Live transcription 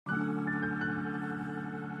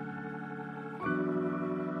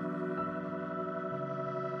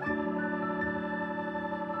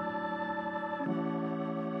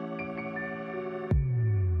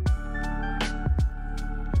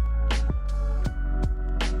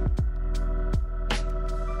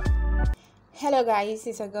Hello guys,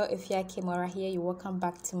 it's your girl EfyaKimora here. You're welcome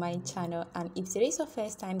back to my channel, and if today's your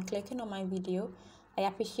first time clicking on my video, I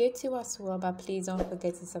appreciate you as well, but please don't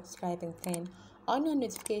forget to subscribe and turn on your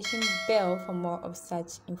notification bell for more of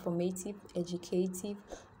such informative, educative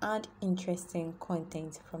and interesting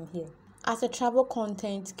content from here. As a travel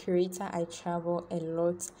content creator, I travel a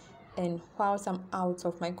lot, and whilst I'm out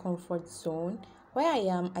of my comfort zone where I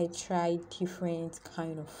am, I try different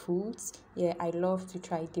kind of foods. I love to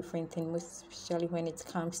try different things, most especially when it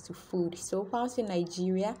comes to food. So whilst in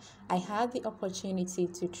Nigeria, I had the opportunity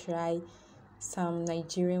to try some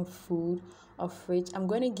Nigerian food, of which I'm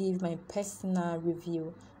going to give my personal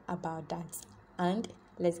review about that. And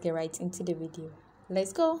let's get right into the video.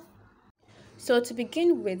 Let's go. So to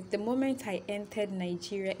begin with, the moment I entered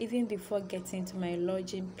Nigeria, even before getting to my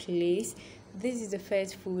lodging place, this is the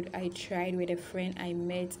first food I tried with a friend I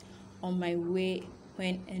met on my way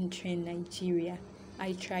when entering Nigeria.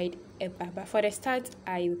 I tried eba, but for the start,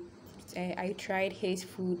 I tried his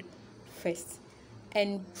food first.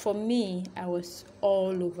 And for me, I was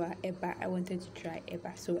all over eba. I wanted to try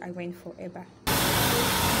eba, so I went for eba.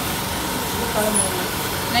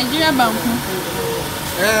 Nigeria bamboo.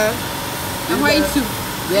 White soup.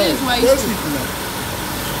 Yes, white soup.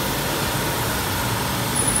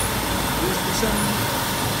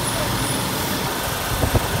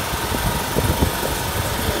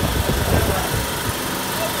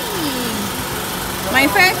 My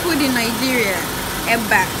first food in Nigeria,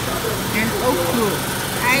 eba and okro.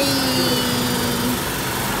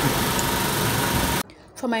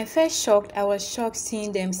 For my first shock, I was shocked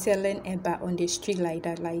seeing them selling eba on the street like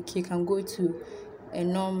that. Like you can go to a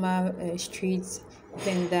normal street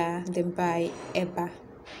vendor, then buy eba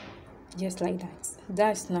just like that.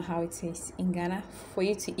 That's not how it is in Ghana. For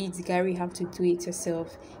you to eat gari, you have to do it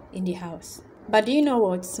yourself in the house. But do you know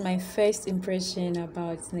what? My first impression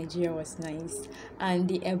about Nigeria was nice, and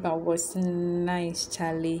the eba was nice,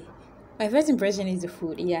 Charlie. My first impression is the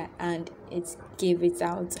food, and it gave it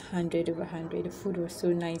out 100 over 100. The food was so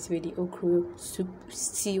nice with the okra soup,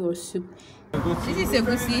 stew or soup. This is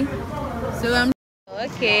egusi. So I'm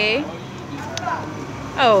okay.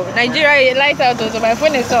 Oh, Nigeria lights out, so my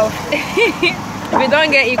phone is off. We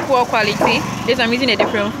don't get equal quality. This I'm using a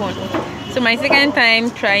different phone. So my second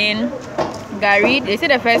time trying gari. They say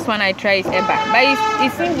the first one I tried is eba, but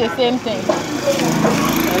it seems the same thing.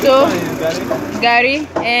 So gari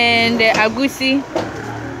and agusi.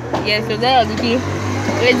 Yes, so that agusi.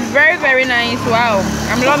 It's very, very nice. Wow,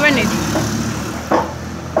 I'm loving it.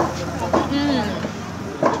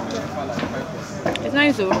 It's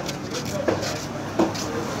nice though.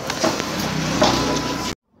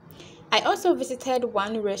 I also visited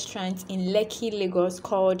one restaurant in Lekki, Lagos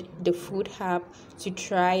called the Food Hub to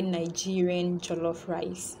try Nigerian jollof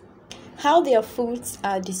rice. How their foods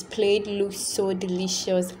are displayed looks so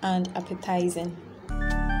delicious and appetizing.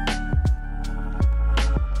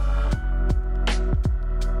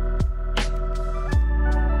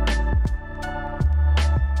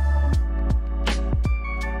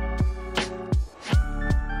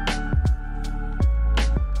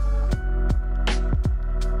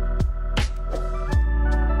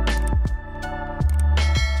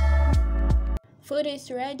 Food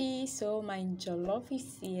is ready, so my jollof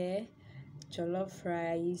is here, jollof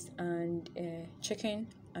rice and chicken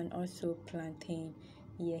and also plantain.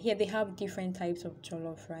 Here they have different types of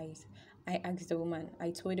jollof rice. I asked the woman,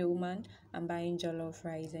 I told the woman I'm buying jollof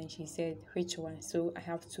rice, and she said which one, so I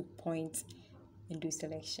have to point and do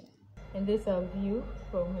selection. And this is our view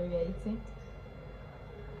from where we are eating.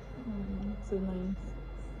 So nice.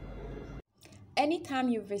 Anytime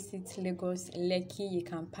you visit Lagos, Lekki, you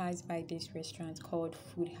can pass by this restaurant called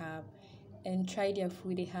Food Hub and try their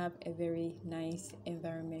food. They have a very nice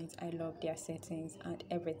environment. I love their settings and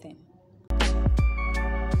everything.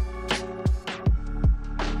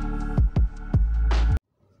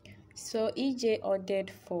 So EJ ordered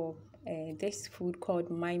for this food called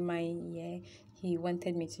my. He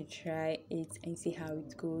wanted me to try it and see how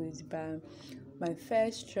it goes, but my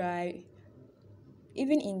first try,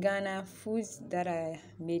 even in Ghana, foods that are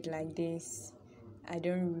made like this, I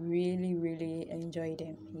don't really enjoy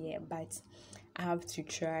them. But I have to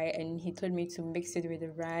try, and he told me to mix it with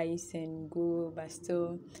the rice and go, but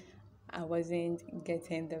still I wasn't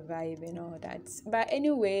getting the vibe and all that. But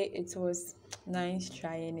anyway, it was nice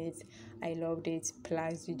trying it. I loved it,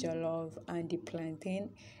 plus the jollof and the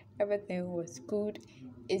plantain. Everything was good.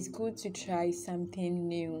 It's good to try something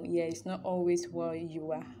new. It's not always what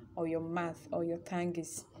you are or your mouth or your tongue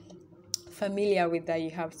is familiar with that, you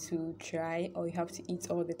have to try, or you have to eat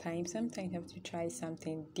all the time. Sometimes you have to try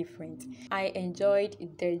something different. I enjoyed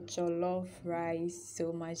the jollof rice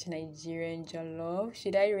so much. Nigerian jollof,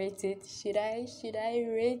 should I rate it? Should I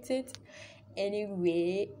rate it?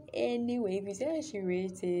 Anyway, if you say I should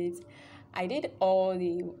rate it, I did all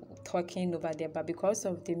the talking over there, but because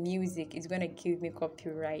of the music, it's gonna give me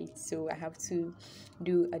copyright, so I have to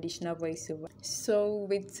do additional voiceover. So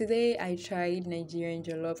with today, I tried Nigerian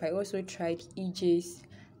jollof. I also tried EJ's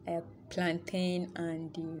plantain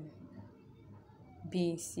and the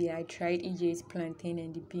beans. Yeah, I tried EJ's plantain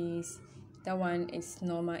and the beans. That one is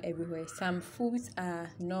normal everywhere. Some foods are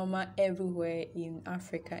normal everywhere in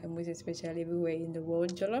Africa, and most especially everywhere in the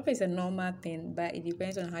world. Jollof is a normal thing, but it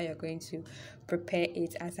depends on how you're going to prepare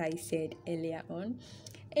it, as I said earlier on.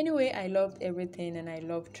 Anyway, I loved everything, and I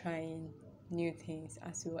love trying new things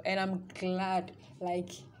as well. And I'm glad,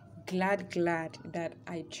 glad that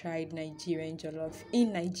I tried Nigerian jollof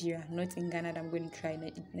in Nigeria, not in Ghana. That I'm going to try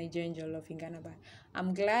Nigerian jollof in Ghana, but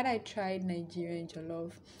I'm glad I tried Nigerian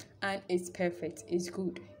jollof, and it's perfect. It's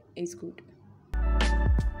good. It's good.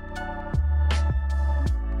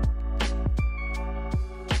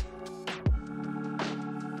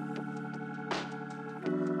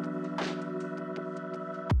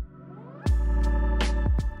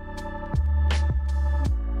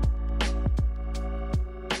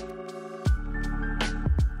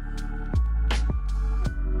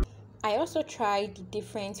 I also tried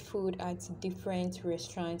different food at different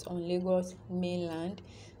restaurants on Lagos mainland.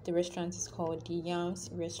 The restaurant is called the Yams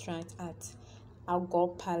Restaurant at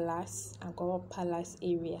Agor Palace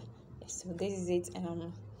area. So this is it.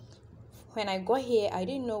 When I got here, I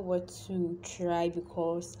didn't know what to try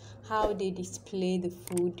because how they display the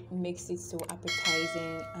food makes it so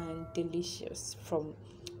appetizing and delicious from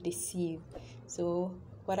the sieve. So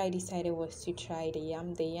what I decided was to try the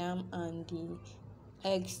yam and the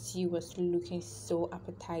egg stew was looking so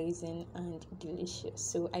appetizing and delicious,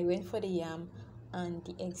 so I went for the yam and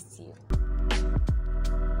the egg stew.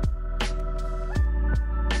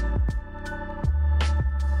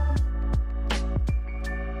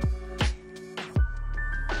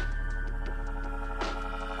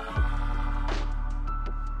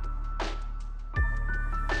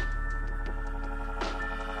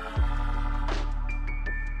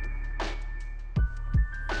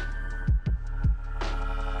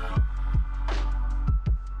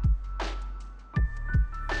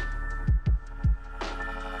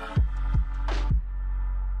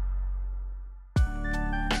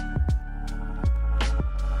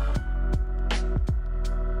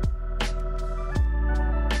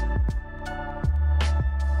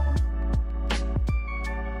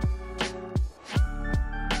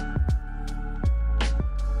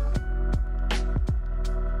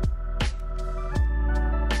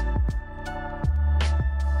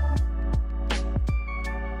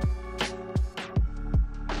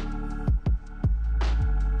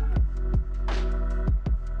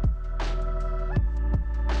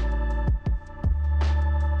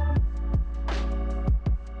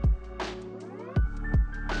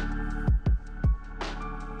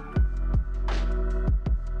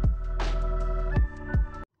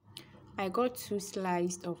 I got 2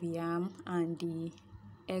 slices of yam and the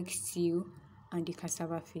egg stew and the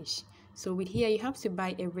cassava fish. So with here, you have to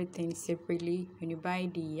buy everything separately. When you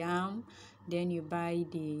buy the yam, then you buy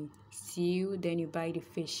the stew, then you buy the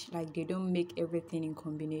fish. Like, they don't make everything in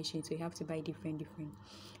combination, so you have to buy different.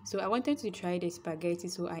 So I wanted to try the spaghetti,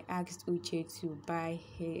 so I asked Uche to buy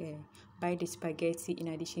the spaghetti in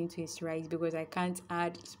addition to his rice, because I can't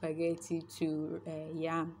add spaghetti to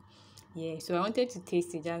yam. Yeah, so I wanted to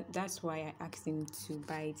taste it. That's why I asked him to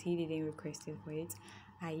buy it. He didn't request it for it.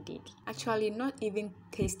 I did. Actually, not even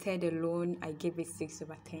tasted alone, I gave it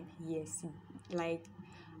 6/10. Yes, like,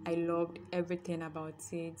 I loved everything about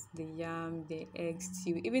it. The yam, the egg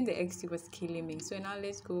stew, even the egg stew was killing me. So now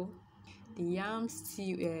let's go. The yam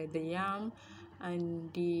stew, the yam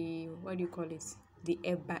and the, what do you call it, the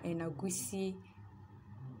eba and agusi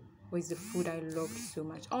was the food I loved so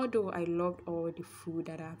much. Although I loved all the food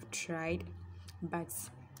that I've tried, but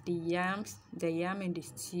the yam and the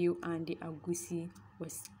stew and the agusi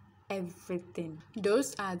was everything.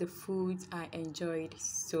 Those are the foods I enjoyed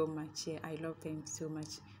so much. Yeah, I love them so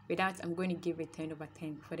much. With that, I'm going to give it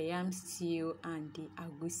 10/10 for the yam stew and the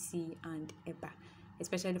agusi and eba,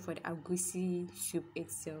 especially for the agusi soup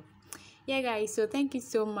itself. Yeah guys, so thank you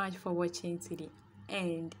so much for watching to the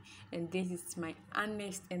end, and this is my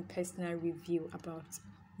honest and personal review about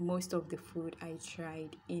most of the food I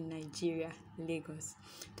tried in Nigeria, Lagos.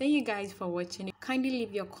 Thank you guys for watching. Kindly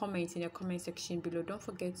leave your comments in the comment section below. Don't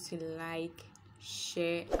forget to like,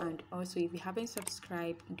 share, and also if you haven't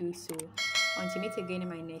subscribed, do so. Until we meet again in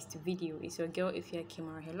my next video, it's your girl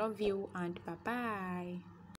EfyaKimora. I love you and bye bye.